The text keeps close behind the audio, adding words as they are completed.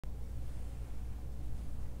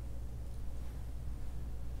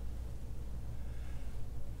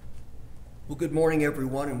Well, good morning,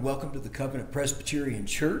 everyone, and welcome to the Covenant Presbyterian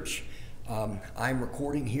Church. I'm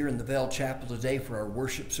recording here in the Vale Chapel today for our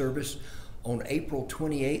worship service on April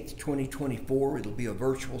 28th, 2024. It'll be a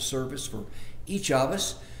virtual service for each of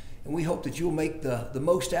us, and we hope that you'll make the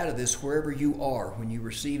most out of this wherever you are when you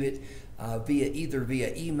receive it either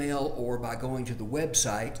via email or by going to the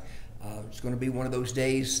website. It's going to be one of those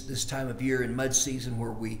days this time of year in mud season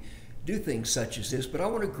where we do things such as this, but I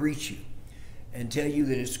want to greet you and tell you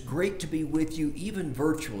that it's great to be with you even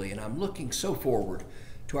virtually, and I'm looking so forward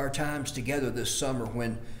to our times together this summer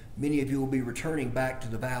when many of you will be returning back to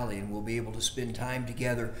the Valley and we'll be able to spend time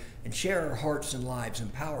together and share our hearts and lives in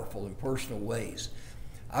powerful and personal ways.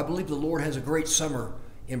 I believe the Lord has a great summer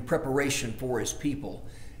in preparation for His people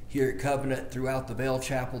here at Covenant, throughout the Vale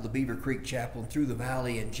Chapel, the Beaver Creek Chapel, and through the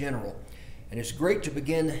Valley in general. And it's great to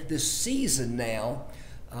begin this season now,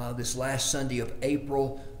 this last Sunday of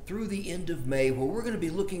April, through the end of May, where we're going to be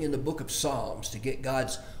looking in the book of Psalms to get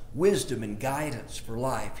God's wisdom and guidance for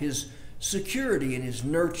life, His security and His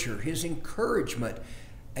nurture, His encouragement.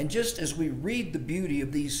 And just as we read the beauty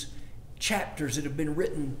of these chapters that have been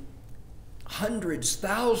written hundreds,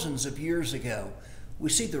 thousands of years ago, we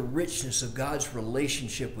see the richness of God's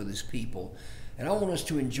relationship with His people. And I want us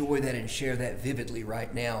to enjoy that and share that vividly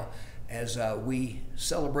right now as we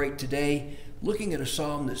celebrate today, looking at a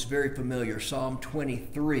psalm that's very familiar, Psalm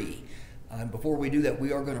 23. Before we do that,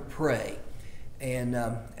 we are going to pray. And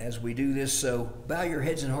as we do this, so bow your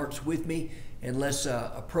heads and hearts with me, and let's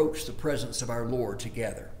approach the presence of our Lord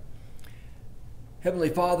together. Heavenly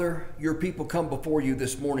Father, your people come before you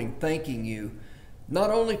this morning thanking you, not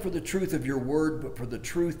only for the truth of your word, but for the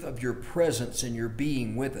truth of your presence and your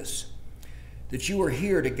being with us. That you are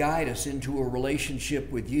here to guide us into a relationship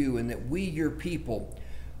with you, and that we, your people,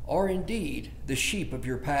 are indeed the sheep of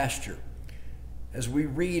your pasture. As we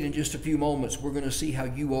read in just a few moments, we're going to see how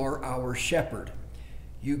you are our shepherd.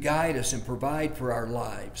 You guide us and provide for our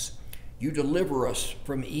lives. You deliver us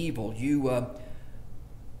from evil. You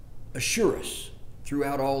assure us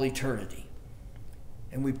throughout all eternity.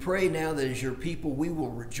 And we pray now that as your people, we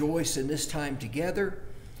will rejoice in this time together,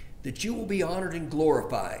 that you will be honored and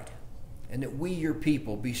glorified, and that we, your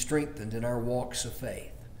people, be strengthened in our walks of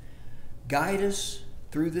faith. Guide us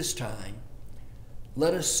through this time.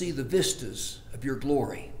 Let us see the vistas of your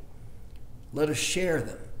glory. Let us share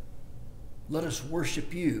them. Let us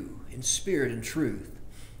worship you in spirit and truth.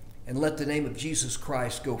 And let the name of Jesus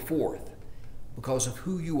Christ go forth because of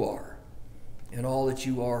who you are and all that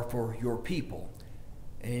you are for your people,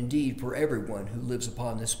 and indeed for everyone who lives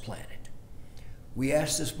upon this planet. We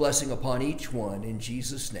ask this blessing upon each one in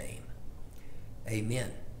Jesus' name.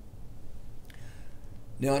 Amen.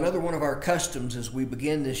 Now, another one of our customs as we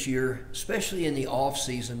begin this year, especially in the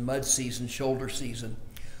off-season, mud season, shoulder season,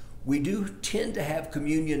 we do tend to have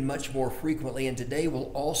communion much more frequently, and today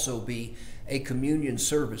will also be a communion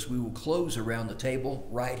service. We will close around the table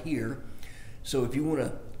right here. So if you want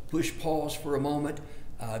to push pause for a moment,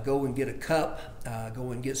 go and get a cup,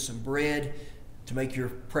 go and get some bread to make your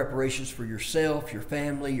preparations for yourself, your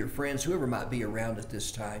family, your friends, whoever might be around at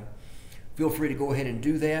this time. Feel free to go ahead and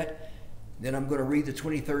do that. Then I'm going to read the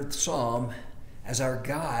 23rd Psalm as our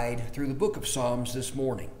guide through the book of Psalms this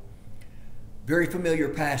morning. Very familiar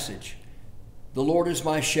passage. The Lord is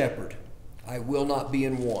my shepherd. I will not be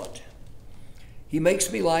in want. He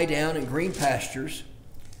makes me lie down in green pastures.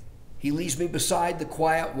 He leads me beside the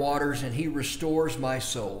quiet waters, and He restores my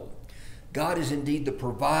soul. God is indeed the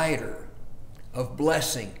provider of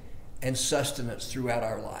blessing and sustenance throughout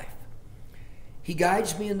our life. He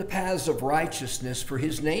guides me in the paths of righteousness for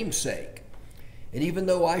His name's sake. And even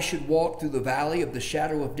though I should walk through the valley of the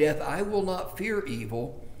shadow of death, I will not fear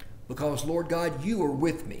evil, because, Lord God, you are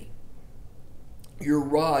with me. Your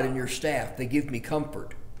rod and your staff, they give me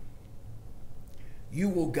comfort. You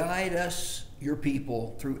will guide us, your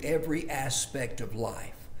people, through every aspect of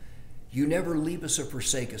life. You never leave us or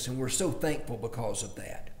forsake us, and we're so thankful because of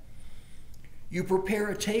that. You prepare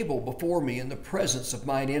a table before me in the presence of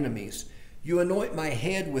mine enemies. You anoint my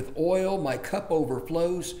head with oil, my cup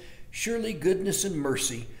overflows. Surely goodness and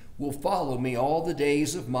mercy will follow me all the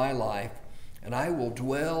days of my life, and I will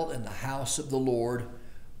dwell in the house of the Lord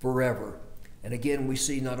forever. And again, we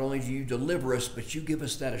see not only do you deliver us, but you give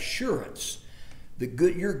us that assurance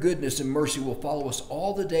that your goodness and mercy will follow us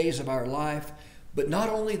all the days of our life. But not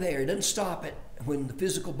only there, it doesn't stop it. When the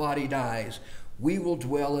physical body dies, we will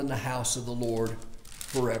dwell in the house of the Lord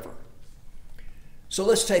forever. So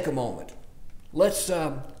let's take a moment. Let's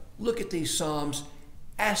look at these Psalms,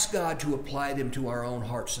 ask God to apply them to our own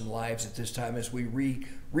hearts and lives at this time as we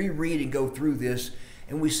reread and go through this,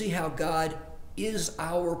 and we see how God is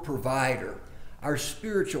our provider, our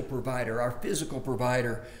spiritual provider, our physical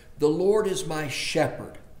provider. The Lord is my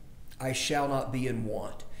shepherd. I shall not be in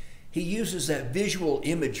want. He uses that visual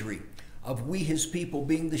imagery of we, his people,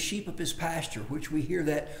 being the sheep of his pasture, which we hear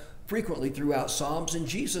that frequently throughout Psalms. And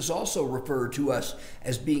Jesus also referred to us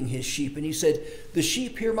as being his sheep. And he said, the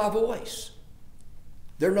sheep hear my voice.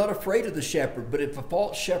 They're not afraid of the shepherd, but if a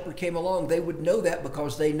false shepherd came along, they would know that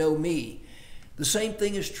because they know me. The same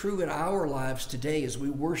thing is true in our lives today as we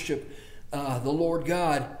worship the Lord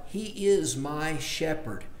God. He is my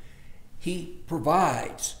shepherd. He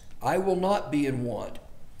provides. I will not be in want.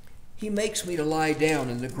 He makes me to lie down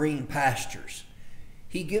in the green pastures.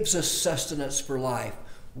 He gives us sustenance for life,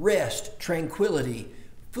 rest, tranquility,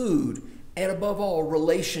 food, and above all,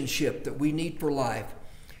 relationship that we need for life.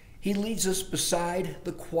 He leads us beside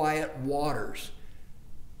the quiet waters.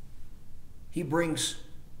 He brings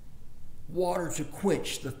water to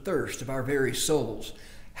quench the thirst of our very souls.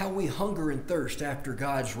 How we hunger and thirst after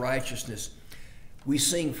God's righteousness. We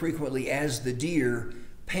sing frequently, as the deer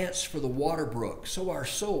pants for the water brook, so our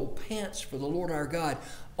soul pants for the Lord our God.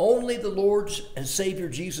 Only the Lord and Savior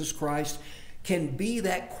Jesus Christ can be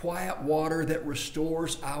that quiet water that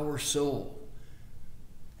restores our soul.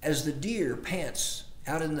 As the deer pants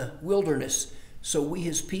out in the wilderness, so we,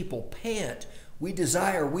 his people, pant. We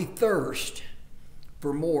desire, we thirst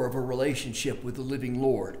for more of a relationship with the living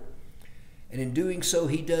Lord. And in doing so,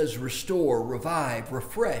 he does restore, revive,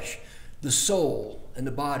 refresh the soul and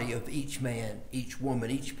the body of each man, each woman,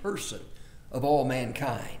 each person of all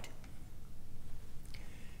mankind.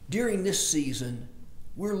 During this season,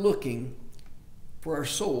 we're looking for our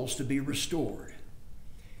souls to be restored.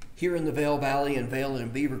 Here in the Vail Valley and Vail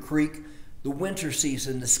and Beaver Creek, the winter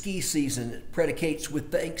season, the ski season, predicates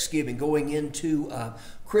with Thanksgiving going into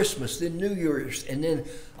Christmas, then New Year's, and then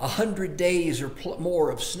 100 days or more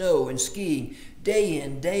of snow and skiing, day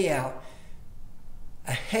in, day out.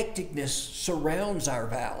 A hecticness surrounds our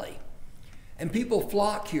valley, and people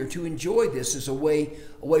flock here to enjoy this as a way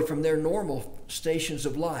away from their normal stations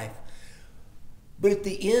of life. But at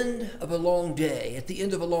the end of a long day, at the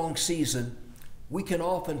end of a long season, we can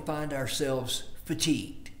often find ourselves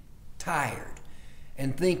fatigued, tired,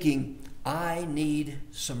 and thinking, I need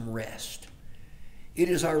some rest. It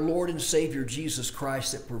is our Lord and Savior Jesus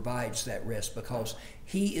Christ that provides that rest, because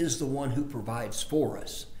he is the one who provides for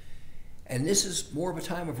us. And this is more of a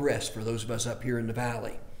time of rest for those of us up here in the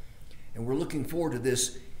valley. And we're looking forward to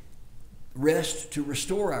this rest to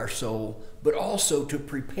restore our soul, but also to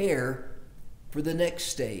prepare for the next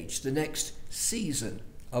stage, the next season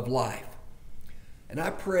of life. And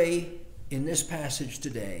I pray in this passage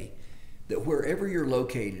today that wherever you're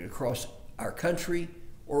located across our country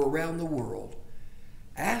or around the world,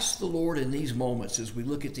 ask the Lord in these moments as we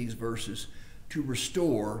look at these verses to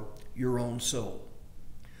restore your own soul,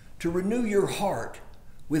 to renew your heart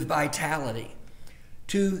with vitality,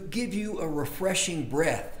 to give you a refreshing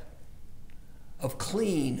breath of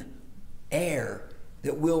clean air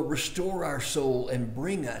that will restore our soul and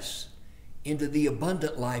bring us into the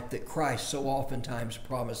abundant life that Christ so oftentimes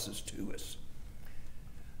promises to us.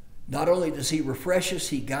 Not only does he refresh us,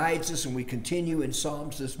 he guides us, and we continue in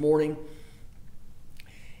Psalms this morning.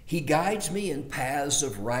 He guides me in paths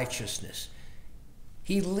of righteousness.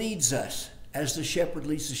 He leads us as the shepherd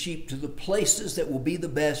leads the sheep to the places that will be the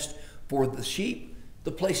best for the sheep,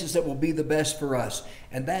 the places that will be the best for us.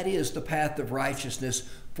 And that is the path of righteousness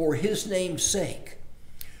for his name's sake,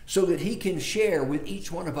 so that he can share with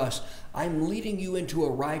each one of us, I'm leading you into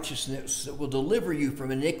a righteousness that will deliver you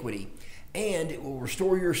from iniquity, and it will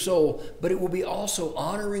restore your soul, but it will be also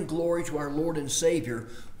honor and glory to our Lord and Savior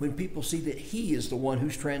when people see that he is the one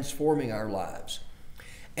who's transforming our lives.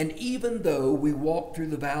 And even though we walk through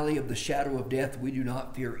the valley of the shadow of death, we do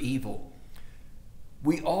not fear evil.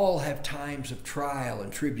 We all have times of trial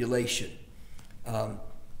and tribulation.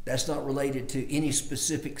 That's not related to any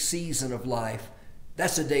specific season of life.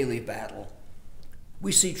 That's a daily battle.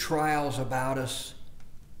 We see trials about us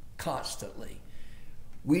constantly.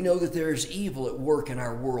 We know that there is evil at work in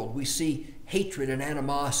our world. We see hatred and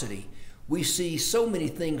animosity. We see so many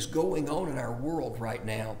things going on in our world right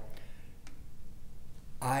now.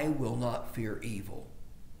 I will not fear evil.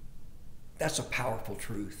 That's a powerful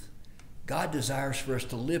truth. God desires for us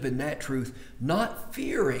to live in that truth, not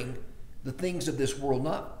fearing the things of this world,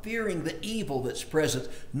 not fearing the evil that's present,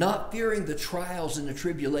 not fearing the trials and the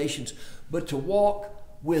tribulations, but to walk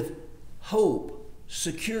with hope,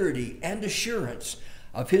 security, and assurance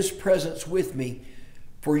of his presence with me.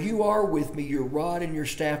 For you are with me, your rod and your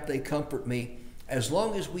staff, they comfort me. As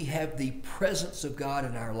long as we have the presence of God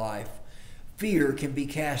in our life, fear can be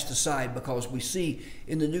cast aside, because we see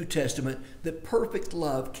in the New Testament that perfect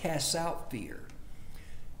love casts out fear.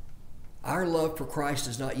 Our love for Christ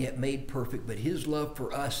is not yet made perfect, but his love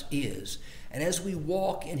for us is. And as we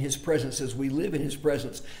walk in his presence, as we live in his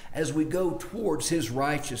presence, as we go towards his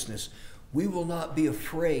righteousness, we will not be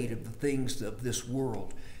afraid of the things of this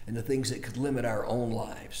world and the things that could limit our own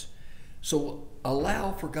lives. So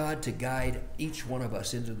allow for God to guide each one of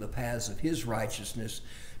us into the paths of his righteousness,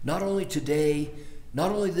 not only today,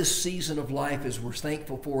 not only this season of life as we're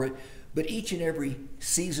thankful for it, but each and every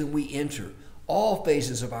season we enter, all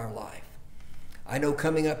phases of our life. I know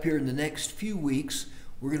coming up here in the next few weeks,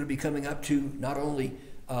 we're going to be coming up to not only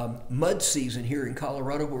mud season here in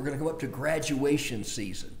Colorado, but we're going to come up to graduation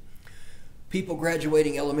season. People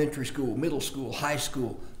graduating elementary school, middle school, high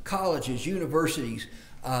school, colleges, universities,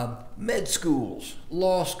 med schools,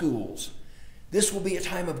 law schools. This will be a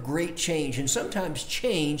time of great change, and sometimes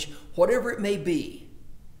change, whatever it may be,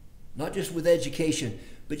 not just with education,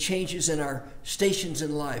 but changes in our stations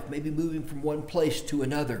in life, maybe moving from one place to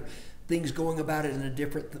another, things going about it in a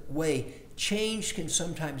different way. Change can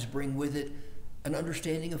sometimes bring with it an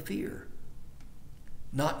understanding of fear,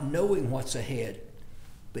 not knowing what's ahead.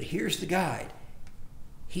 But here's the guide.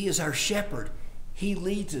 He is our shepherd. He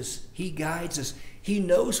leads us. He guides us. He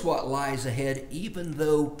knows what lies ahead, even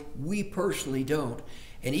though we personally don't.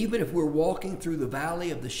 And even if we're walking through the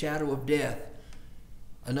valley of the shadow of death,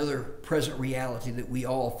 another present reality that we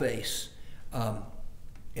all face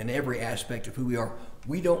in every aspect of who we are,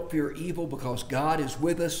 we don't fear evil because God is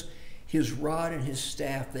with us. His rod and his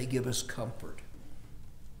staff, they give us comfort.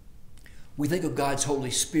 We think of God's Holy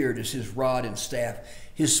Spirit as his rod and staff.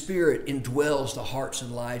 His Spirit indwells the hearts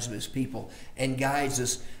and lives of his people and guides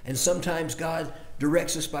us. And sometimes God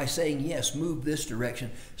directs us by saying, yes, move this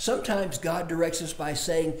direction. Sometimes God directs us by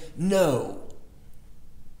saying, no.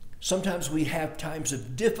 Sometimes we have times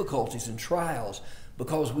of difficulties and trials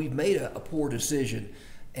because we've made a poor decision.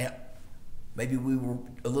 And maybe we were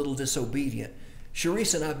a little disobedient.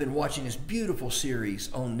 Sharice and I have been watching this beautiful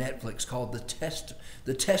series on Netflix called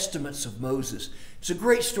The Testaments of Moses. It's a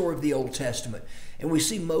great story of the Old Testament. And we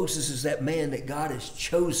see Moses as that man that God has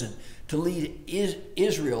chosen to lead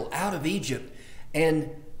Israel out of Egypt, and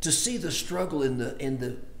to see the struggle in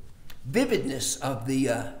the vividness of the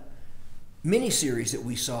miniseries that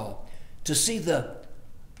we saw, to see the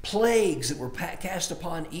plagues that were cast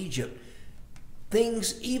upon Egypt.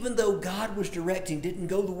 Things, even though God was directing, didn't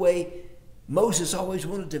go the way Moses always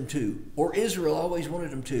wanted them to, or Israel always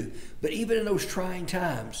wanted them to. But even in those trying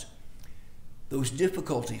times, those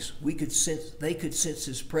difficulties, they could sense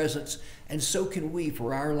his presence, and so can we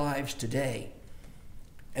for our lives today.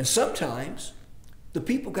 And sometimes the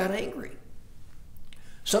people got angry.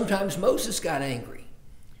 Sometimes Moses got angry.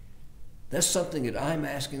 That's something that I'm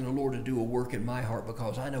asking the Lord to do a work in my heart,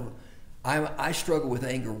 because I know I struggle with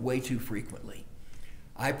anger way too frequently.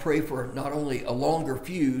 I pray for not only a longer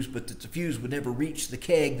fuse, but that the fuse would never reach the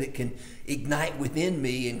keg that can ignite within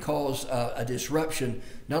me and cause a disruption,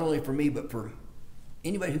 not only for me, but for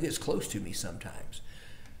anybody who gets close to me sometimes.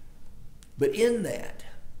 But in that,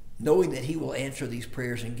 knowing that he will answer these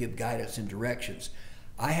prayers and give guidance and directions,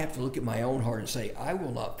 I have to look at my own heart and say, I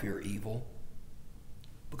will not fear evil,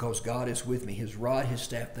 because God is with me. His rod, his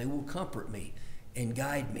staff, they will comfort me and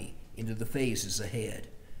guide me into the phases ahead.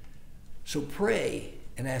 So pray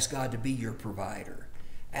and ask God to be your provider.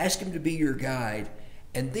 Ask him to be your guide.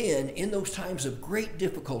 And then in those times of great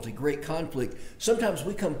difficulty, great conflict, sometimes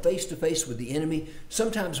we come face to face with the enemy.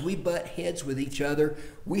 Sometimes we butt heads with each other.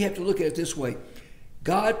 We have to look at it this way.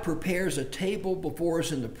 God prepares a table before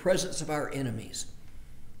us in the presence of our enemies.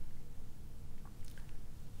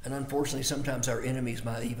 And unfortunately, sometimes our enemies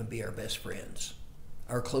might even be our best friends,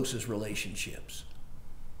 our closest relationships.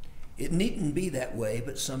 It needn't be that way,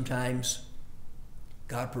 but sometimes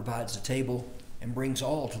God provides a table and brings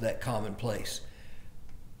all to that common place.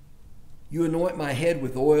 You anoint my head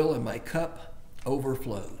with oil, and my cup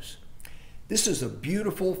overflows. This is a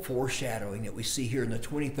beautiful foreshadowing that we see here in the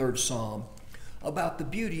 23rd Psalm about the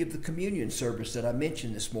beauty of the communion service that I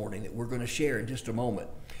mentioned this morning, that we're going to share in just a moment.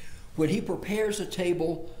 When he prepares a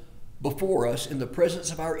table before us in the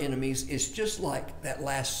presence of our enemies, it's just like that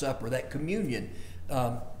Last Supper, that communion,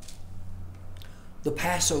 the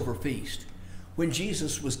Passover feast. When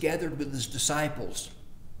Jesus was gathered with his disciples,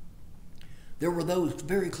 there were those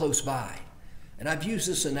very close by. And I've used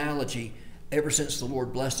this analogy ever since the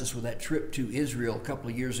Lord blessed us with that trip to Israel a couple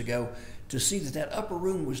of years ago, to see that that upper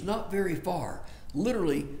room was not very far.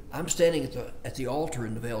 Literally, I'm standing at the altar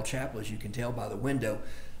in the Vale Chapel, as you can tell by the window.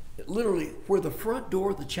 Literally, where the front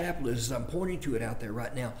door of the chapel is, as I'm pointing to it out there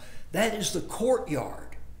right now, that is the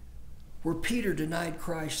courtyard where Peter denied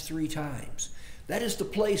Christ 3 times. That is the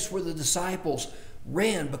place where the disciples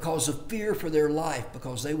ran because of fear for their life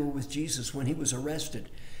because they were with Jesus when he was arrested.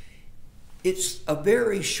 It's a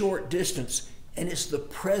very short distance, and it's the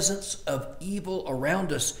presence of evil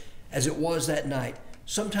around us as it was that night.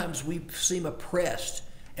 Sometimes we seem oppressed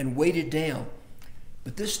and weighted down,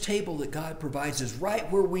 but this table that God provides is right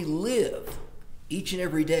where we live each and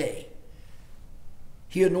every day.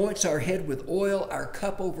 He anoints our head with oil, our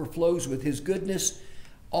cup overflows with his goodness.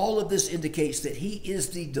 All of this indicates that he is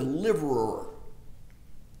the deliverer.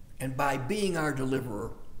 And by being our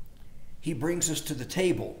deliverer, he brings us to the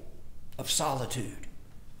table of solitude,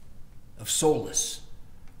 of solace,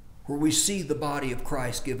 where we see the body of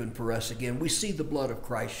Christ given for us again. We see the blood of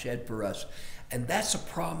Christ shed for us. And that's a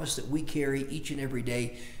promise that we carry each and every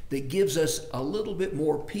day that gives us a little bit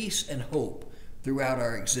more peace and hope throughout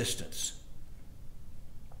our existence.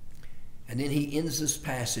 And then he ends this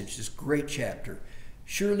passage, this great chapter.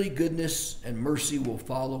 Surely goodness and mercy will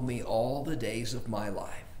follow me all the days of my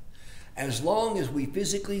life. As long as we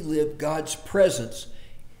physically live God's presence,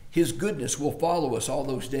 his goodness will follow us all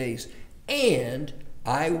those days, and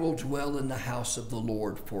I will dwell in the house of the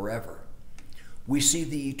Lord forever. We see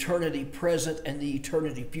the eternity present and the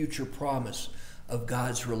eternity future promise of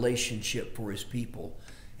God's relationship for his people.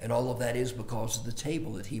 And all of that is because of the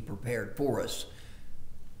table that he prepared for us,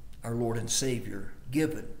 our Lord and Savior,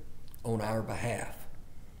 given on our behalf.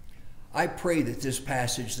 I pray that this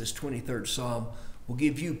passage, this 23rd Psalm, will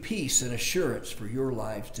give you peace and assurance for your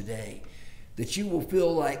lives today, that you will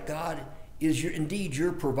feel like God is indeed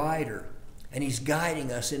your provider, and he's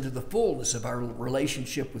guiding us into the fullness of our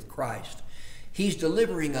relationship with Christ. He's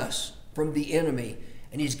delivering us from the enemy,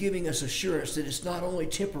 and he's giving us assurance that it's not only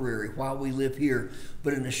temporary while we live here,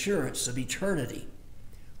 but an assurance of eternity,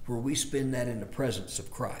 where we spend that in the presence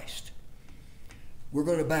of Christ. We're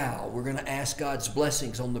going to bow. We're going to ask God's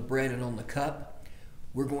blessings on the bread and on the cup.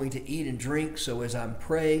 We're going to eat and drink. So as I'm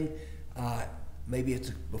praying, maybe it's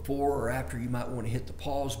before or after, you might want to hit the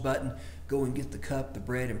pause button, go and get the cup, the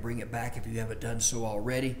bread, and bring it back if you haven't done so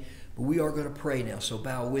already. But we are going to pray now, so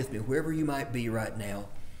bow with me, wherever you might be right now.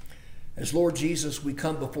 As Lord Jesus, we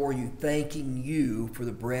come before you thanking you for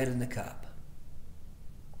the bread and the cup.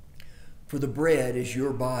 For the bread is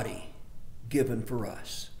your body given for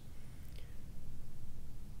us.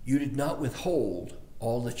 You did not withhold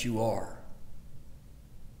all that you are.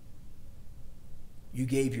 You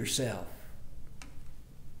gave yourself.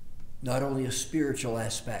 Not only a spiritual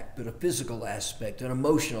aspect, but a physical aspect, an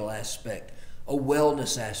emotional aspect, a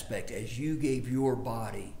wellness aspect, as you gave your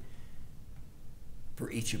body for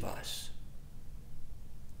each of us.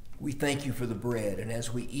 We thank you for the bread, and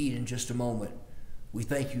as we eat in just a moment, we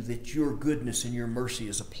thank you that your goodness and your mercy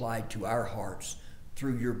is applied to our hearts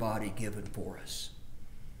through your body given for us.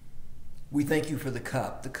 We thank you for the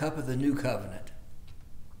cup of the new covenant,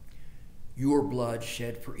 your blood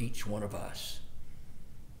shed for each one of us.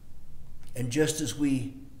 And just as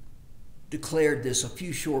we declared this a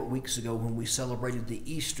few short weeks ago when we celebrated the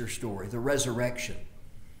Easter story, the resurrection,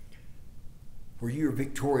 where you are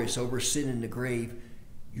victorious over sin and the grave,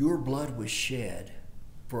 your blood was shed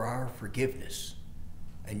for our forgiveness,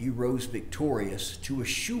 and you rose victorious to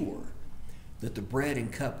assure that the bread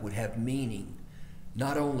and cup would have meaning,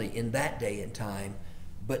 not only in that day and time,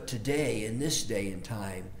 but today, in this day and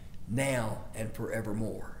time, now and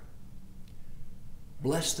forevermore.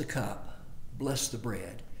 Bless the cup, bless the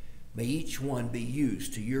bread. May each one be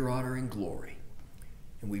used to your honor and glory.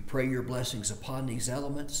 And we pray your blessings upon these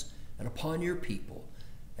elements and upon your people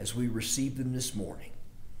as we receive them this morning.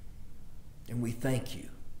 And we thank you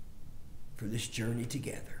for this journey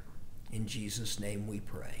together. In Jesus' name we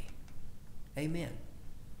pray. Amen.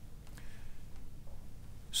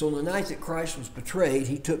 So on the night that Christ was betrayed,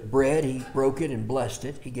 he took bread, he broke it and blessed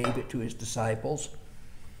it. He gave it to his disciples.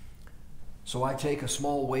 So I take a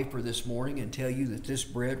small wafer this morning and tell you that this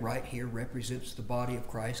bread right here represents the body of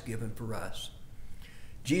Christ given for us.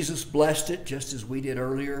 Jesus blessed it just as we did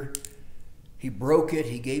earlier. He broke it,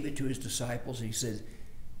 he gave it to his disciples, and he said,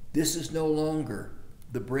 "This is no longer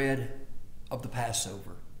the bread of the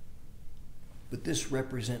Passover, but this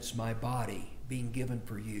represents my body being given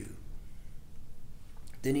for you."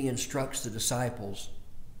 Then he instructs the disciples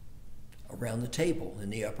around the table in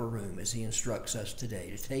the upper room, as he instructs us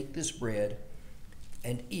today, to take this bread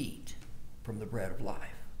and eat from the bread of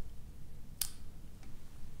life.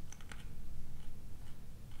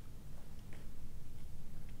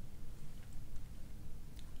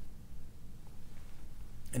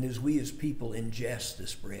 And as we as people ingest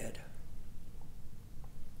this bread,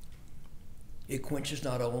 it quenches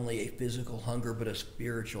not only a physical hunger, but a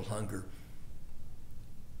spiritual hunger.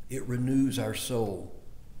 It renews our soul.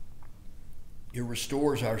 It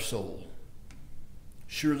restores our soul.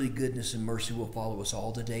 Surely goodness and mercy will follow us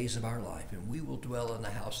all the days of our life, and we will dwell in the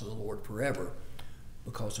house of the Lord forever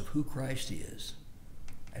because of who Christ is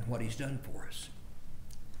and what he's done for us.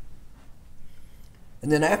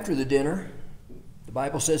 And then after the dinner, the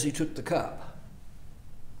Bible says he took the cup.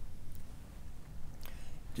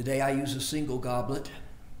 Today I use a single goblet.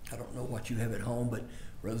 I don't know what you have at home, but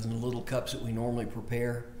rather than the little cups that we normally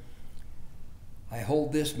prepare, I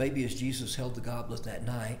hold this maybe as Jesus held the goblet that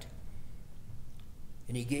night.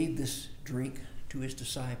 And he gave this drink to his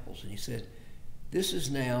disciples. And he said, "This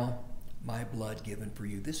is now my blood given for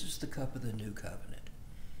you. This is the cup of the new covenant."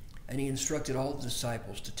 And he instructed all the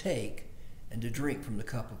disciples to take and to drink from the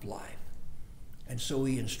cup of life. And so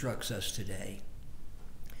he instructs us today.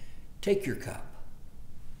 Take your cup.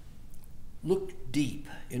 Look deep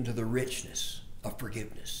into the richness of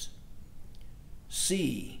forgiveness.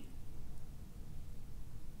 See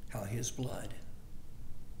how his blood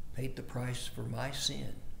paid the price for my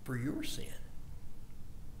sin, for your sin,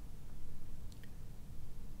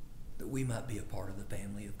 that we might be a part of the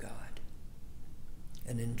family of God.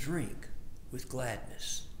 And then drink with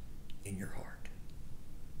gladness in your heart.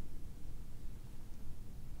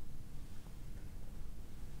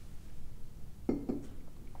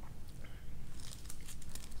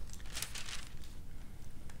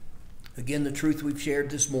 Again, the truth we've shared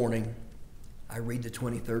this morning, I read the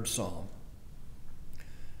 23rd Psalm.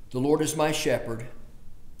 The Lord is my shepherd,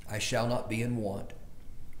 I shall not be in want.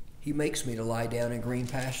 He makes me to lie down in green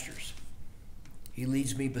pastures. He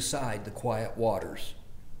leads me beside the quiet waters.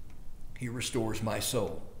 He restores my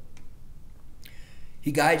soul.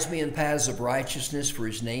 He guides me in paths of righteousness for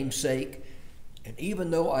his name's sake. And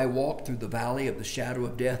even though I walk through the valley of the shadow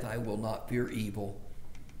of death, I will not fear evil,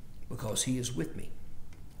 because he is with me.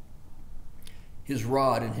 His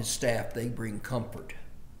rod and his staff, they bring comfort.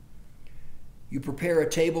 You prepare a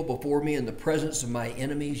table before me in the presence of my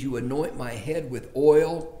enemies. You anoint my head with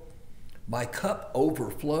oil. My cup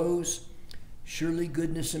overflows. Surely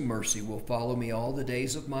goodness and mercy will follow me all the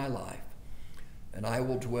days of my life, and I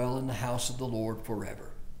will dwell in the house of the Lord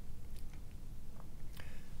forever.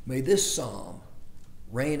 May this psalm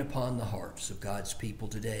rain upon the hearts of God's people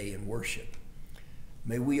today in worship.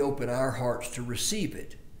 May we open our hearts to receive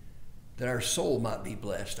it, that our soul might be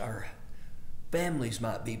blessed, our families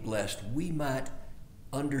might be blessed, we might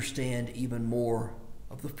understand even more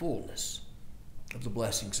of the fullness of the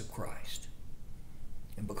blessings of Christ.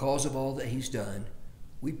 And because of all that he's done,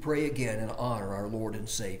 we pray again and honor our Lord and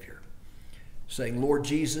Savior, saying, Lord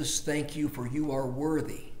Jesus, thank you, for you are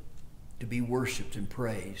worthy to be worshiped and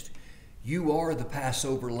praised. You are the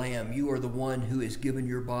Passover lamb. You are the one who has given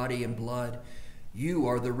your body and blood. You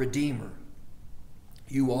are the Redeemer.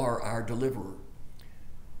 You are our deliverer.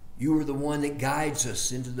 You are the one that guides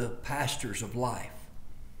us into the pastures of life.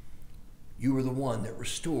 You are the one that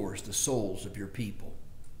restores the souls of your people.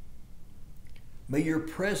 May your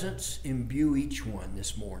presence imbue each one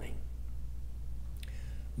this morning.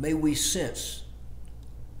 May we sense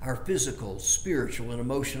our physical, spiritual, and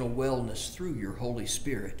emotional wellness through your Holy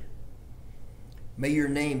Spirit. May your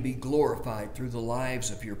name be glorified through the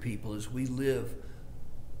lives of your people as we live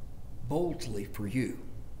boldly for you,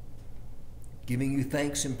 giving you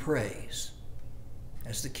thanks and praise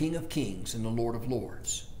as the King of Kings and the Lord of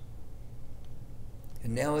Lords.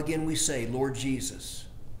 And now again we say, Lord Jesus,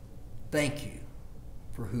 thank you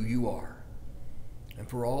for who you are and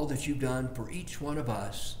for all that you've done for each one of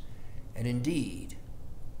us, and indeed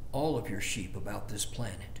all of your sheep about this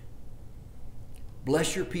planet.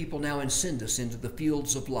 Bless your people now and send us into the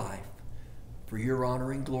fields of life. For your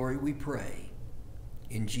honor and glory we pray.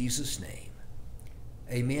 In Jesus' name,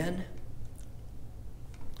 amen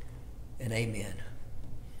and amen.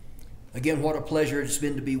 Again, what a pleasure it's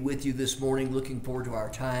been to be with you this morning. Looking forward to our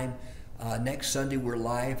time. Next Sunday, we're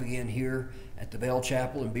live again here at the Vale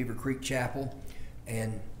Chapel and Beaver Creek Chapel.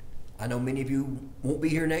 And I know many of you won't be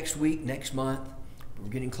here next week, next month. We're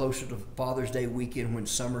getting closer to Father's Day weekend when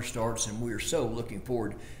summer starts, and we are so looking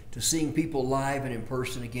forward to seeing people live and in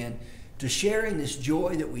person again, to sharing this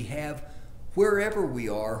joy that we have wherever we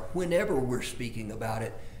are, whenever we're speaking about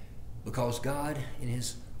it, because God in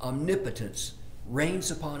his omnipotence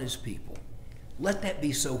reigns upon his people. Let that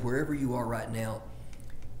be so wherever you are right now.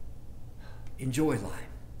 Enjoy life.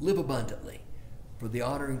 Live abundantly for the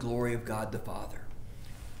honor and glory of God the Father.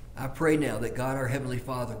 I pray now that God our Heavenly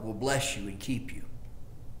Father will bless you and keep you.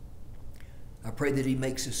 I pray that he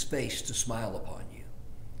makes his face to smile upon you.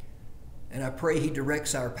 And I pray he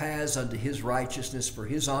directs our paths unto his righteousness for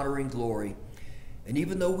his honor and glory. And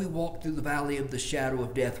even though we walk through the valley of the shadow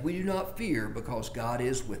of death, we do not fear, because God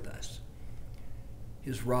is with us.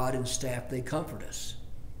 His rod and staff, they comfort us.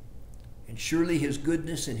 And surely his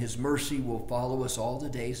goodness and his mercy will follow us all the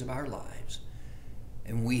days of our lives.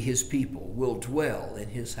 And we, his people, will dwell in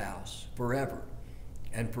his house forever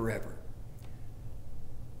and forever.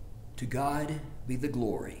 To God be the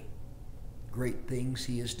glory. Great things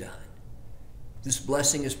he has done. This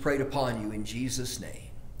blessing is prayed upon you in Jesus'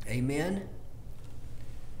 name. Amen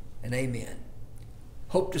and amen.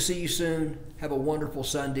 Hope to see you soon. Have a wonderful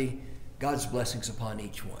Sunday. God's blessings upon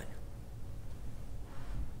each one.